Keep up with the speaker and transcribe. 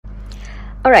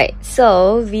Alright,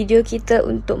 so video kita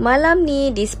untuk malam ni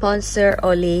disponsor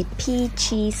oleh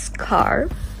Peachy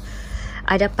Scarf.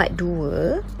 I dapat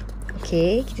 2.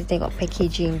 Okay, kita tengok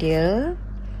packaging dia.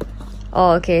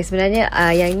 Oh, okay, sebenarnya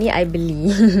yang ni I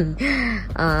beli.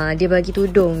 Dia bagi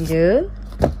tudung je.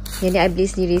 Yang ni I beli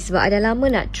sendiri sebab ada lama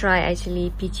nak try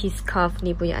actually Peachy Scarf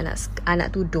ni punya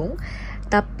anak tudung.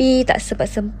 Tapi tak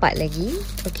sempat-sempat lagi.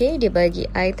 Okay, dia bagi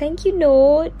I thank you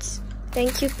notes.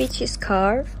 Thank you Peachy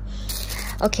Scarf.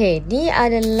 Okay, ni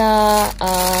adalah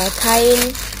kain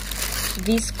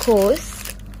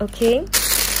viscose. Okay,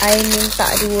 I minta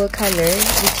 2 color,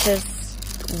 which is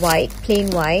white,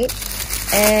 plain white,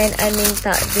 and I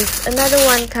minta this another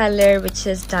one color, which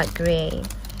is dark grey.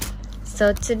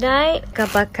 So tonight akan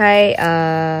pakai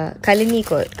color ni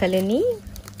kot, color ni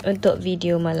untuk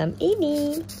video malam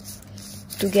ini.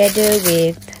 Together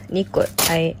with ni kot,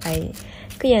 I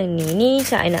ke yang ni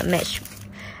macam I nak match.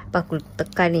 Aku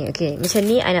tekan ni. Okay, macam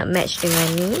ni I nak match dengan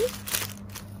ni.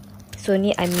 So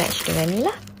ni I match dengan ni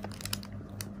lah.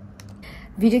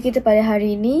 Video kita pada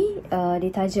hari ni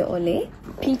ditaja oleh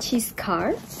Peachy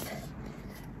Scarf.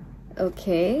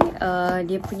 Okay,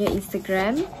 dia punya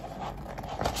Instagram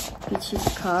Peachy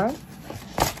Scarf.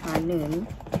 Mana ni?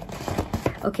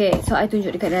 Okay, so I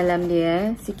tunjuk dekat dalam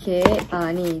dia sikit.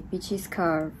 Ni Peachy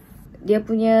Scarf. Dia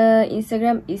punya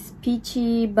Instagram is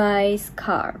Peachy by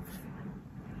Scarf.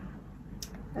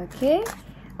 Okay,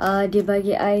 dia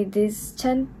bagi I this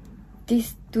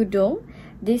tudung.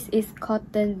 This is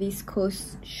cotton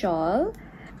viscose shawl.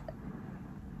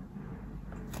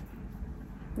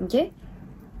 Okay,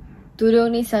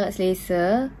 tudung ni sangat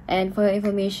selesa. And for your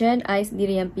information, I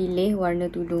sendiri yang pilih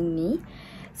warna tudung ni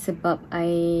sebab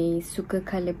I suka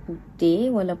colour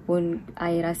putih. Walaupun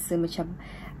I rasa macam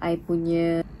I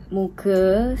punya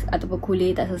muka ataupun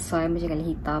kulit tak sesuai macam colour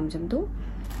hitam macam tu.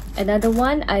 Another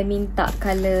one I minta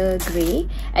color grey.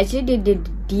 Actually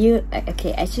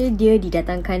dia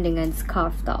didatangkan dengan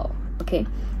scarf tau. Okay,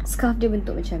 scarf dia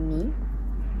bentuk macam ni.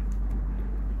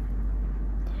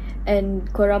 And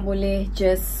korang boleh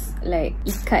just like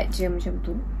ikat je macam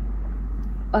tu.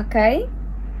 Pakai.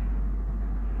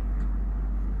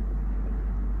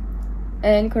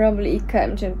 And korang boleh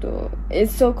ikat macam tu.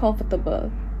 It's so comfortable.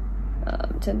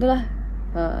 Macam tu lah.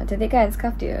 Cantik kan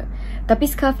scarf dia. Tapi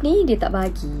scarf ni dia tak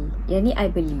bagi. Yang ni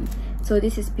I beli. So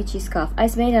this is Peachy Scarf.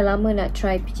 I sebenarnya dah lama nak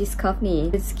try Peachy Scarf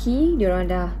ni. Rezeki diorang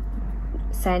dah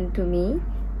send to me.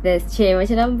 Macam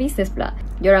nama business pula.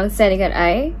 Diorang send dekat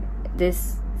I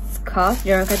this scarf.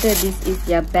 Diorang kata this is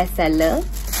their best seller.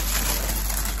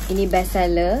 Ini best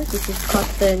seller. This is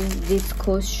cotton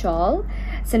viscose shawl.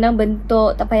 Senang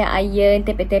bentuk, tak payah iron,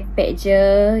 tepek-tepek je,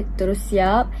 terus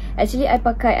siap. Actually I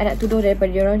pakai anak tudung daripada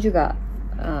diorang juga.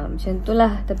 Macam tu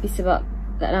lah. Tapi sebab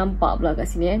tak nampak pula kat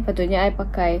sini kan, patutnya I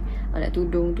pakai anak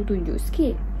tudung tu tunjuk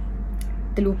sikit.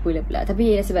 Terlupa lah pula.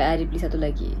 Tapi nasib baik I ada beli satu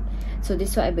lagi. So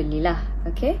this one I belilah.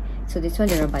 Okay, so this one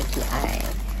diorang bagi I.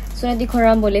 So nanti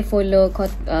korang boleh follow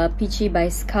Peachy by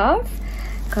Scarf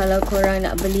kalau korang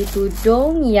nak beli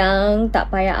tudung yang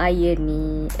tak payah iron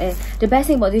ni. The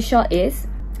best thing about this shawl is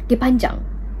dia panjang.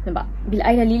 Nampak? Bila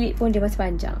I dah lilit pun dia masih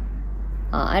panjang.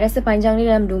 I rasa panjang ni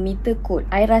dalam 2 meter kot.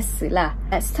 I rasa lah.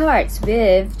 That starts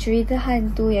with cerita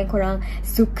hantu yang korang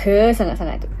suka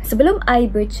sangat-sangat tu. Sebelum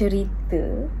I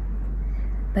bercerita,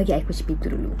 bagi I kunci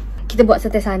pintu dulu. Kita buat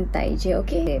santai-santai je,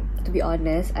 okay? To be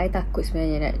honest, I takut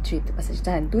sebenarnya nak cerita pasal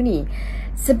cerita hantu ni.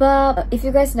 Sebab, if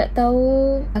you guys nak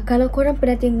tahu, kalau korang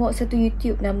pernah tengok satu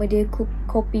YouTube nama dia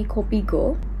Kopi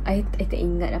Go, I tak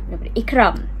ingat apa nama dia.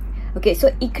 Ikram. Okay,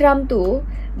 so Ikram tu,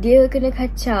 dia kena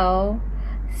kacau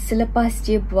selepas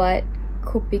dia buat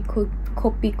Kopi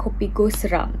Go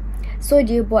Seram. So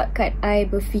dia buatkan I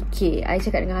berfikir. I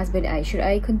cakap dengan husband I, should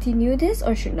I continue this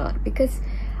or should not? Because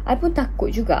I pun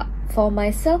takut juga. For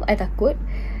myself, I takut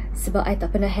sebab I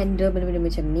tak pernah handle benda-benda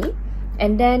macam ni.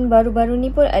 And then baru-baru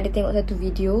ni pun ada tengok satu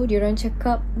video, diorang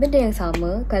cakap benda yang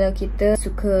sama. Kalau kita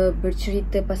suka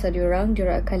bercerita pasal diorang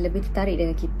akan lebih tertarik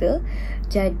dengan kita.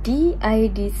 Jadi I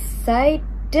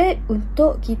decided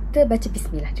untuk kita baca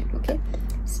bismillah dulu, okay?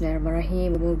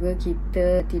 Bismillahirrahmanirrahim. Semoga kita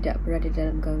tidak berada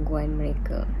dalam gangguan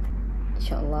mereka,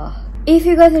 InsyaAllah. If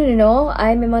you guys want to know,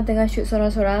 I memang tengah shoot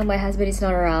sorang-sorang. My husband is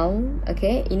not around.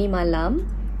 Okay, ini malam.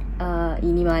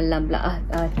 Ini malam pula.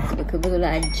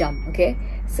 Kebetulan jam. Okay,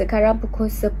 sekarang pukul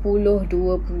 10.20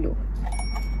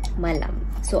 malam.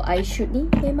 So I shoot ni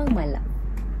memang malam.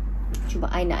 Cuma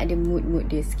I nak ada mood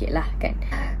dia sikit lah kan.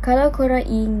 Kalau korang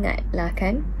ingat lah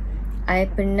kan, I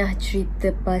pernah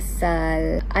cerita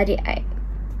pasal adik I.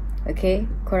 Okay,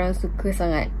 korang suka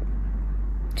sangat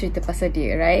cerita pasal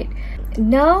dia, right?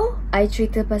 Now, I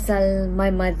cerita pasal my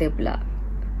mother pula.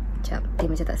 Macam, dia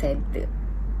macam tak center.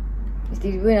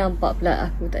 Tiba-tiba nampak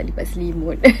pula aku tak lipat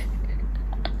selimut.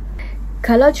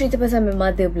 Kalau cerita pasal my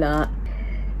mother pula,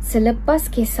 selepas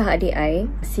kisah adik I,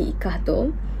 si Ikah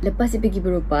tu, lepas dia pergi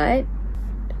berubat,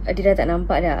 dia dah tak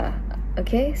nampak dah.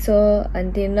 Okay, so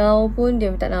until now pun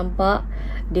dia tak nampak.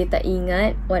 Dia tak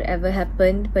ingat whatever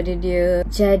happened pada dia.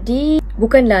 Jadi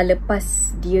bukanlah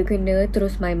lepas dia kena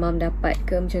terus my mom dapat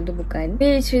ke, macam tu bukan.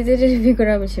 Tapi cerita dia lebih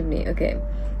kurang macam ni. Okay,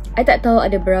 I tak tahu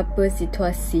ada berapa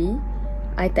situasi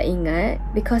I tak ingat,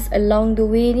 because along the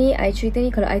way ni I cerita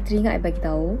ni, kalau I teringat I bagi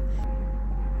tahu.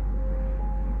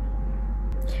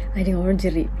 I dengar orang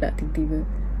jerit pula tiba-tiba.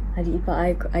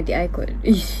 Adik I kot.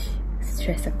 Ish,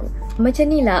 stress aku. Macam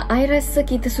ni lah, I rasa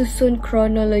kita susun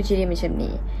kronologi dia macam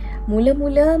ni.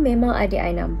 Mula-mula memang adik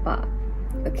I nampak.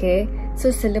 Okay,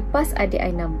 so selepas adik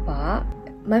I nampak,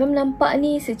 my mom nampak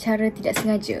ni secara tidak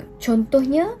sengaja.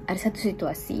 Contohnya, ada satu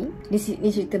situasi. Ni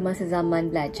cerita masa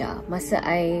zaman belajar. Masa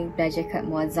I belajar kat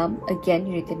Muazzam. Again,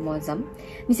 United Muazzam.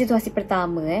 Ni situasi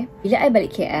pertama Bila I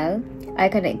balik KL,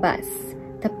 I akan naik bas.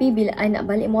 Tapi bila I nak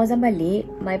balik Muazzam balik,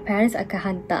 my parents akan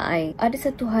hantar I.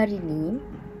 Ada satu hari ni,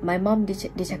 my mom dia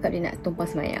cakap dia nak tumpang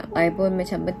semayang. I pun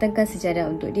macam bentangkan sejadah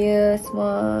untuk dia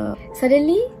semua.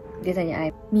 Suddenly, dia tanya I,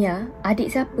 Mia, adik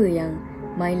siapa yang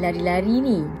main lari-lari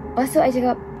ni? Lepas tu I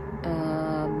cakap,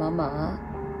 Mama,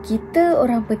 kita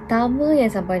orang pertama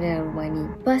yang sampai dalam rumah ni.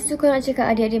 Lepas tu kalau nak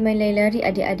cakap adik-adik main lari-lari,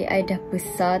 adik-adik I dah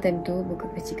besar time tu, bukan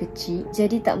kecil-kecil.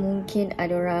 Jadi tak mungkin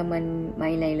ada orang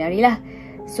main lari-lari lah.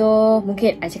 So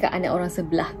mungkin I cakap anak orang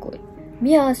sebelah kot.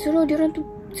 Mia, suruh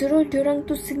diorang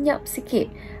tu senyap sikit.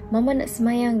 Mama nak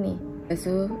semayang ni. Lepas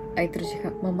tu I terus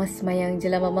cakap, Mama semayang je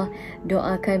lah Mama.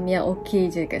 Doakan Mia okey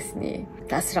je kat sini.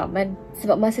 Tak seram kan?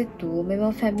 Sebab masa tu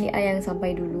memang family I yang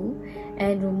sampai dulu.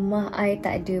 And rumah I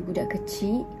tak ada budak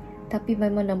kecil. Tapi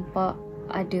memang nampak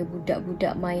ada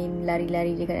budak-budak main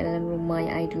lari-lari dekat dalam rumah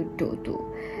yang I duduk tu.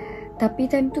 Tapi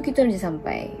time tu kita orang je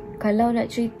sampai. Kalau nak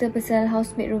cerita pasal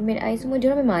housemate, roommate I semua,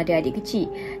 diorang memang ada adik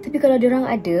kecil. Tapi kalau diorang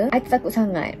ada, I takut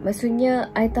sangat. Maksudnya,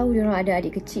 I tahu diorang ada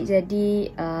adik kecil, jadi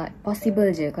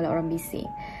possible je kalau orang bising.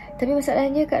 Tapi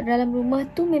masalahnya kat dalam rumah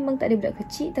tu memang tak ada budak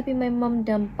kecil. Tapi memang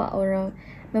nampak orang,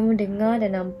 memang dengar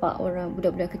dan nampak orang,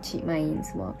 budak-budak kecil main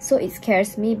semua. So it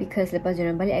scares me because lepas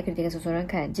diorang balik, I kena tinggal seorang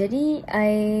kan. Jadi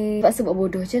I terpaksa buat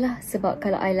bodoh je lah. Sebab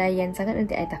kalau I layan sangat,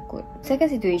 nanti I takut. Second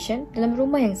situation, dalam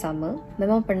rumah yang sama,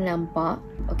 memang pernah nampak.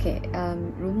 Okay,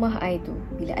 rumah I tu,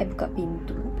 bila I buka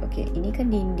pintu, okay, ini kan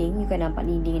dinding, you kan nampak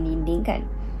dinding kan.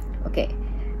 Okay,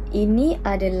 ini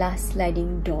adalah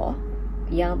sliding door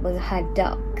yang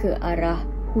menghadap ke arah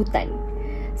hutan.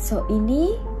 So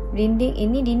ini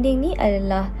dinding ni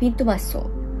adalah pintu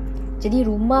masuk. Jadi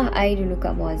rumah I dulu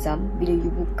kat Muazzam, bila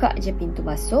you buka je pintu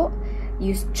masuk,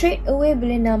 you straight away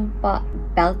boleh nampak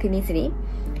balcony sini.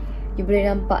 You boleh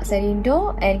nampak sliding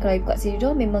door, and kalau you buka sliding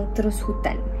door memang terus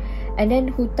hutan. And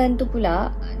then hutan tu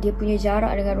pula, dia punya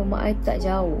jarak dengan rumah I tu tak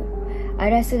jauh.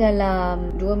 I rasa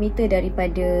dalam 2 meter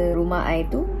daripada rumah I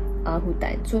tu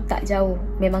hutan. So tak jauh,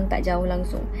 memang tak jauh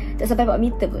langsung. Tak sampai 4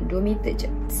 meter pun, 2 meter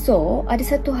je. So ada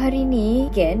satu hari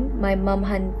ni, again, my mum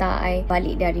hantar I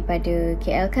balik daripada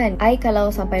KL kan. I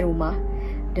kalau sampai rumah,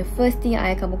 the first thing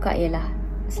I akan buka ialah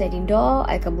sliding door.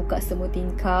 I akan buka semua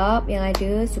tingkap yang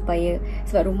ada supaya,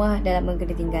 sebab rumah dah lama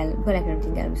kena tinggal. Bukanlah kena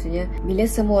tinggal, maksudnya bila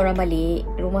semua orang balik,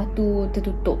 rumah tu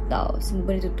tertutup tau. Semua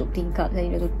benda tutup, tingkap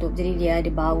sliding door tutup. Jadi dia ada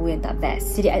bau yang tak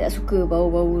best. Jadi I tak suka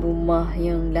bau-bau rumah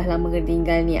yang dah lama kena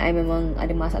tinggal ni. I memang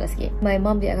ada masalah sikit. My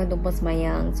mum dia akan tumpang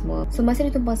semayang semua. So masa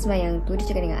dia tumpang semayang tu,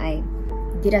 dia cakap dengan I,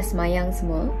 dia dah semayang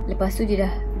semua. Lepas tu dia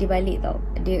balik tau.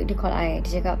 Dia call I.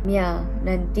 Dia cakap, Mia,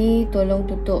 nanti tolong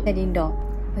tutup sliding door.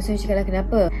 Lepas tu dia cakap lah,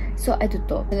 kenapa? So I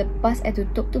tutup. Lepas I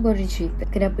tutup tu baru dia cerita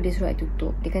kenapa dia suruh I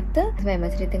tutup. Dia kata sebab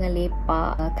masa dia tengah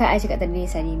lepak, kan I cakap tadi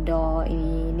sliding door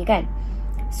ini kan.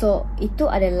 So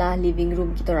itu adalah living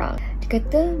room kita orang. Dia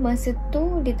kata masa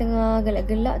tu dia tengah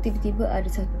gelak-gelak, tiba-tiba ada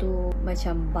satu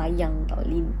macam bayang tau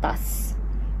lintas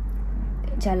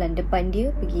jalan depan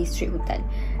dia pergi straight hutan.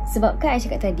 Sebab kan I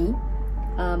cakap tadi,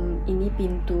 ini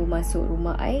pintu masuk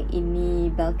rumah I,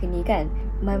 ini balcony kan.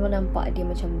 My mom nampak dia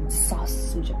macam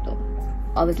sus macam tu.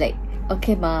 I was like,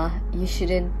 okay ma, you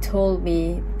shouldn't told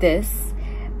me this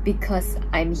because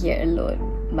I'm here alone.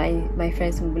 My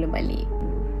friends semua belum balik.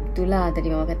 Itulah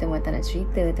tadi mama kata mama tak nak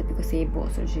cerita, tapi kau sibuk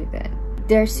suruh cerita.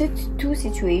 There's two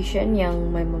situation yang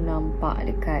my mom nampak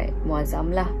dekat Muazzam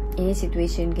lah. Ini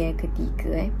situation yang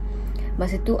ketiga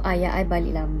Masa tu ayah I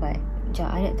balik lambat. Sekejap,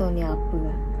 I nak tahu ni apa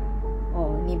lah.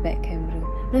 Oh, ni back camera.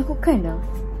 Lakukan lah.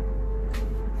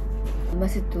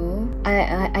 Masa tu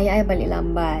ayah I balik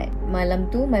lambat.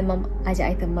 Malam tu my mom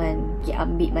ajak I teman pergi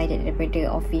ambil my dad daripada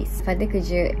office. Father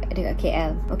kerja dekat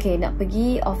KL. Okay, nak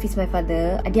pergi office my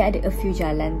father, dia ada a few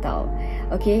jalan tau.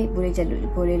 Okay, boleh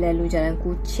lalu jalan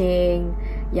Kuching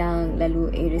yang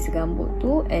lalu area Segambut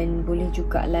tu, and boleh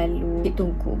juga lalu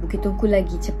Bukit Tungku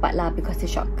lagi cepat lah because the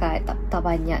shortcut, tak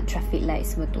banyak traffic light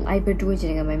semua tu. I berdua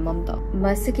je dengan my mom tau.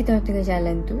 Masa kita orang tengah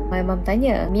jalan tu, my mom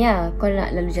tanya, Mia, kau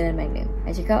nak lalu jalan mana?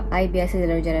 I cakap, I biasa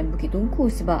lalu jalan Bukit Tungku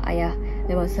sebab ayah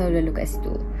memang selalu lalu kat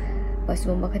situ. Lepas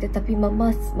tu mama kata, tapi mama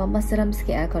seram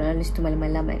sikit lah kalau lalu situ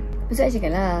malam-malam kan. Lepas tu I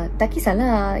cakap lah, tak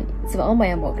kisahlah sebab mama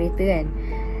yang bawa kereta kan.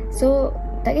 So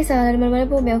tak kisah, mana-mana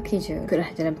pun biar okey je.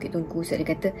 Ikutlah jalan Bukit Tungku. So dia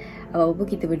kata, apa-apa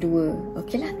kita berdua.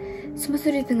 Okey lah. So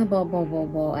masa dia tengah bawa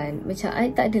kan, macam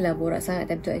I tak adalah borak sangat.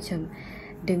 Time tu I macam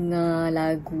dengar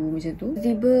lagu macam tu.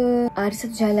 Tiba-tiba ada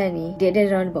satu jalan ni, dia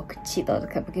ada roundabout kecil tau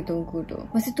dekat Bukit Tungku tu.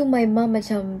 Masa tu my mum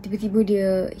macam tiba-tiba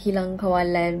dia hilang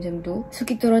kawalan macam tu. So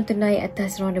kita orang ternaik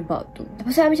atas roundabout tu.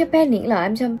 Lepas tu I macam panik lah.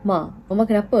 I macam, Mama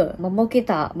kenapa? Mama okey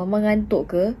tak? Mama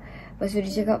ngantuk ke? Lepas tu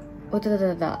dia cakap, oh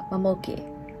tak, Mama okey.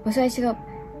 Lepas tu I cakap,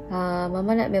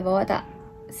 Mama nak biar bawa tak?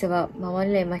 Sebab Mama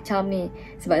ni lain macam ni.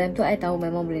 Sebab time tu I tahu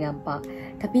Mama boleh nampak.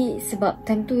 Tapi sebab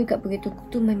time tu dekat Bukit Tungku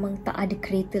tu memang tak ada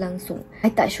kereta langsung.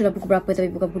 I tak sure lah pukul berapa, tapi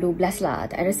bukan pukul 12 lah.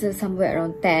 I rasa somewhere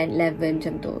around 10, 11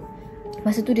 macam tu.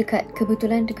 Masa tu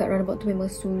kebetulan dekat roundabout tu memang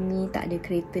sunyi, tak ada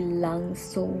kereta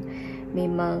langsung.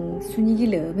 Memang sunyi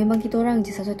gila. Memang kita orang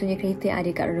je satu-satunya kereta yang ada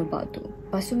kat roundabout tu.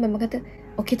 Lepas tu memang kata,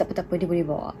 okay, tak apa-apa, dia boleh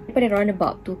bawa. Daripada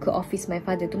roundabout tu ke office my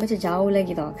father tu macam jauh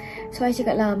lagi tau. So I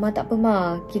cakap lah, Ma tak apa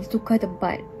Ma, kita tukar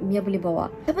tempat, Mia boleh bawa.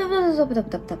 Tak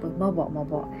apa, mau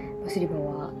bawa. Lepas tu dia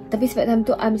bawa. Tapi sebab time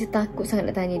tu I macam takut sangat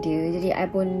nak tanya dia, jadi I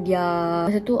pun diam.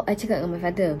 Masa tu I cakap dengan my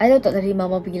father, I tahu tak tadi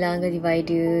Mama pergi langgar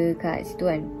divider kat situ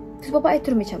kan. So bapa I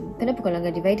terus macam, kenapa kau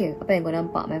langgar divider? Apa yang kau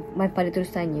nampak? My father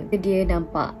terus tanya. Dia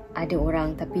nampak ada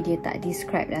orang tapi dia tak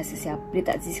describe lah sesiapa. Dia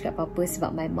tak describe apa-apa sebab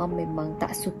my mom memang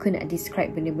tak suka nak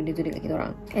describe benda-benda tu dekat kita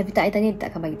orang. Every time I tanya, dia tak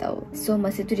akan bagi tahu. So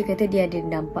masa tu dia kata dia ada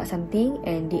nampak something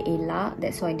and dia elak.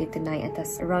 That's why dia ternaik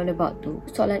atas roundabout tu.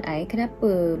 Soalan I,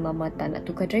 kenapa Mama tak nak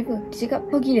tukar driver? Dia cakap,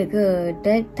 kau gila ke?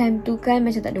 That time tu kan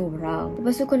macam tak ada orang.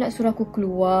 Lepas tu kau nak suruh aku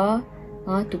keluar,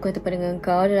 tukar tempat dengan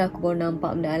kau. Dah aku baru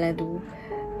nampak benda alam tu.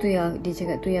 Tu yang dia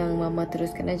cakap tu yang Mama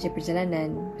teruskan aja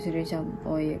perjalanan. Lepas tu dia macam,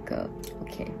 oh ya ke?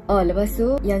 Okay. Oh, lepas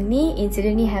tu yang ni,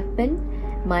 insiden ni happen,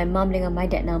 my mom dengan my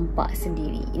dad nampak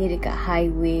sendiri. Ini dekat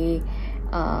highway,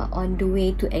 on the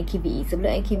way to NKVE.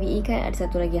 Sebelum NKVE kan ada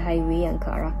satu lagi highway yang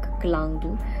ke arah Kelang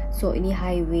tu. So ini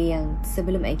highway yang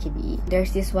sebelum NKVE.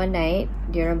 There's this one night,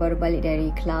 dia orang baru balik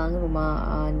dari Kelang, rumah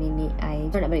nenek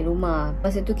I. Dia nak balik rumah.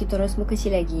 Masa tu kita orang semua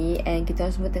kecil lagi, and kita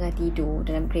orang semua tengah tidur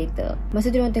dalam kereta. Masa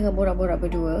tu dia orang tengah borak-borak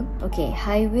berdua. Okay,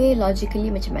 highway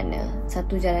logically macam mana?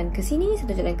 Satu jalan ke sini,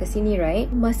 satu jalan ke sini, right?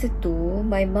 Masa tu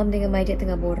my mom dengan my dad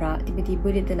tengah borak,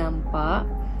 tiba-tiba dia ternampak.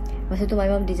 Masa tu my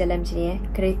mom dia jalan macam ni,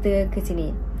 kereta ke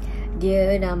sini.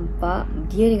 Dia nampak,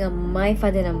 dia dengan my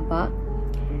father nampak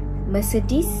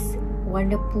Mercedes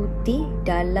warna putih,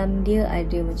 dalam dia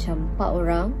ada macam 4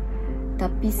 orang,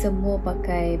 tapi semua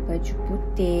pakai baju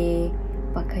putih,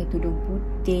 pakai tudung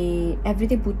putih,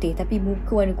 everything putih, tapi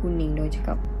muka warna kuning. Dia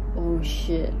cakap, oh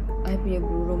shit, I punya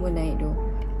bulu roma naik tu.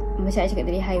 Macam I cakap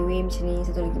tadi, highway macam ni,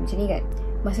 satu lagi macam ni kan.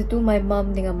 Masa tu my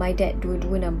mom dengan my dad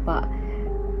dua-dua nampak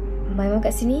my mom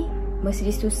kat sini,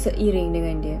 Mercedes tu seiring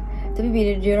dengan dia. Tapi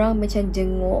bila diorang macam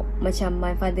jenguk, macam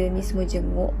my father ni semua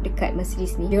jenguk dekat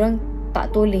Mercedes ni, diorang tak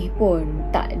toleh pun,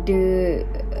 tak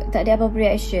ada apa-apa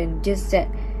reaction. Just that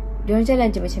diorang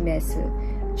jalan je macam biasa.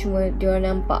 Cuma diorang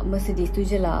nampak Mercedes tu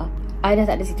je lah. I dah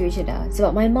tak ada situation dah.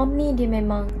 Sebab my mom ni dia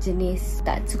memang jenis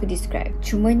tak suka describe.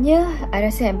 Cumanya I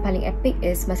rasa yang paling epic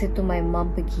is masa tu my mom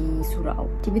pergi surau.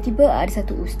 Tiba-tiba ada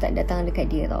satu ustaz datang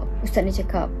dekat dia tau. Ustaz ni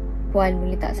cakap, Puan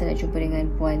boleh tak saya nak jumpa dengan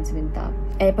Puan sebentar.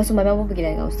 Lepas tu my mom pun pergi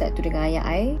dengan ustaz tu dengan ayah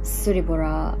I. So dia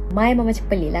borak. My mom macam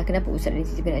pelik lah, kenapa ustaz ni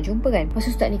tiba-tiba nak jumpa kan. Lepas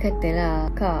tu ustaz ni kata lah,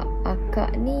 Kak,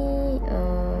 akak ni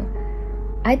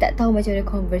I tak tahu macam mana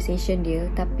conversation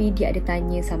dia, tapi dia ada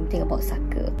tanya something about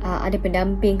saka. Ada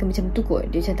pendamping ke macam tu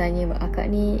kot. Dia macam tanya, akak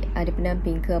ni ada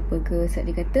pendamping ke apa ke. So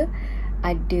dia kata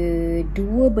ada 2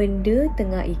 benda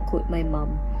tengah ikut my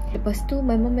mom. Lepas tu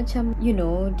my mom macam, you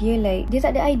know, dia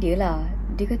tak ada idea lah.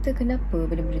 Dia kata kenapa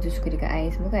benda-benda tu suka dekat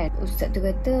I semua kan. Ustaz tu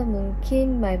kata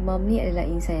mungkin my mom ni adalah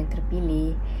insan yang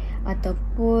terpilih,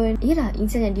 ataupun yalah,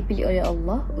 insan yang dipilih oleh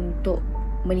Allah untuk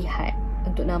melihat,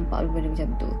 untuk nampak benda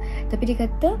macam tu. Tapi dia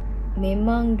kata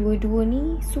memang dua-dua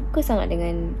ni suka sangat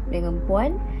dengan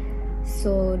Puan.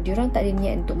 So diorang tak ada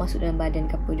niat untuk masuk dalam badan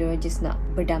ke apa. Diorang just nak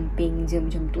berdamping je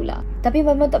macam tu lah. Tapi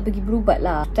memang tak pergi berubat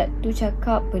lah. Ustaz tu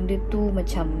cakap benda tu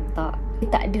macam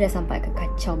tak adalah sampai ke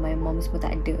kacau my mom semua,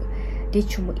 tak ada. dia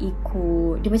cuma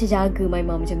ikut, dia macam jaga my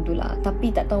mom macam tu lah.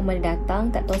 Tapi tak tahu mana datang,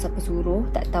 tak tahu siapa suruh,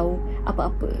 tak tahu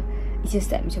apa-apa. It's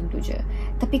just that macam tu je.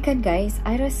 Tapi kan guys,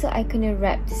 I rasa I kena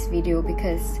wrap this video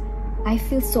because I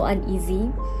feel so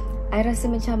uneasy. I rasa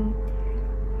macam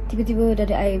tiba-tiba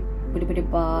dada I boleh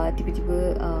berdebar,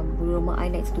 tiba-tiba bulu roma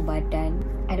I naik satu badan.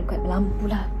 I dah buka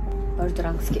lampu lah, baru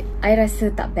terang sikit. I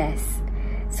rasa tak best.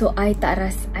 So I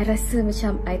rasa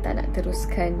macam I tak nak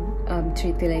teruskan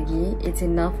cerita lagi. It's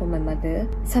enough for my mother.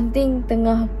 Something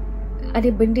tengah, ada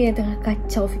benda yang tengah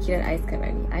kacau fikiran I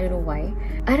sekarang ni. I don't know why.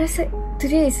 I rasa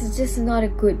today is just not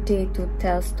a good day to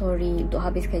tell story, untuk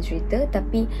habiskan cerita.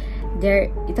 Tapi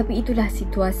itulah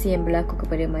situasi yang berlaku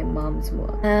kepada my mom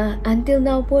semua. Until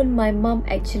now pun my mom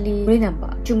actually boleh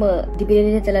nampak. Cuma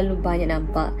bila dia terlalu banyak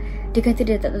nampak, dia kata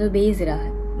dia tak tahu beza dah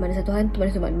mana satu hantu,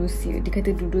 mana satu manusia. Dia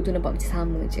kata dua-dua tu nampak macam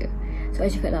sama je. So I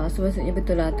cakap lah, so maksudnya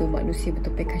betul lah tu manusia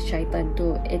betul pekas syaitan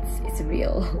tu, it's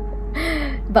real.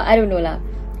 But I don't know lah.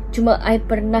 Cuma I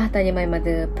pernah tanya my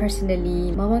mother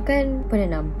personally, mama kan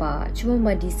pernah nampak, cuma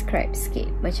mama describe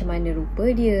sikit macam mana rupa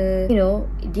dia. You know,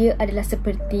 dia adalah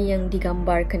seperti yang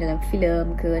digambarkan dalam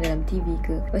filem ke, dalam TV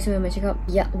ke. Lepas tu mama cakap,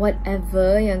 ya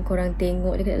whatever yang korang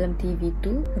tengok dekat dalam TV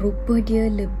tu, rupa dia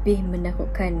lebih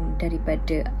menakutkan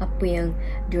daripada apa yang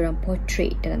diorang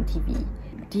portray dalam TV.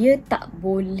 Dia tak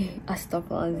boleh,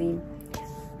 astaghfirullahaladzim.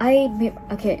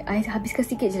 I habiskan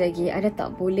sikit je lagi. I dah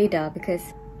tak boleh dah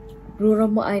because bulu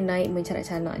roma I naik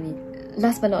mencanak-canak ni.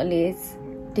 Last but not least,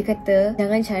 dia kata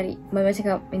jangan cari. Mama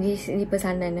cakap, ini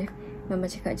pesanan Mama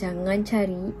cakap jangan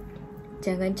cari,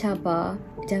 jangan cabar,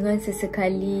 jangan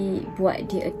sesekali buat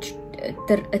dia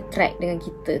ter-attract dengan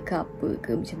kita ke apa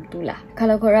ke, macam tu lah.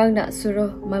 Kalau korang nak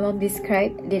suruh my mom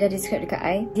describe, dia dah describe dekat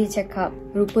I. Dia cakap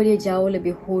rupa dia jauh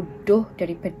lebih hodoh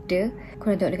daripada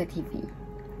korang tengok dekat TV.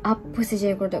 Apa saja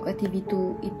yang korang tengok dekat TV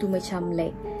tu, itu macam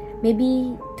like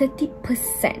maybe 30%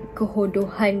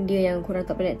 kehodohan dia yang korang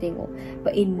tak pernah tengok.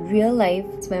 But in real life,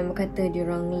 semua kata dia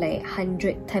orang like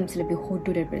 100 times lebih hodoh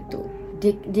daripada tu.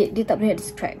 Dia tak pernah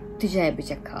describe. Tu je I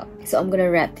bercakap. So I'm gonna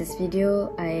wrap this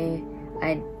video. I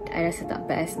rasa tak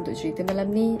best untuk cerita malam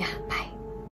ni. Bye.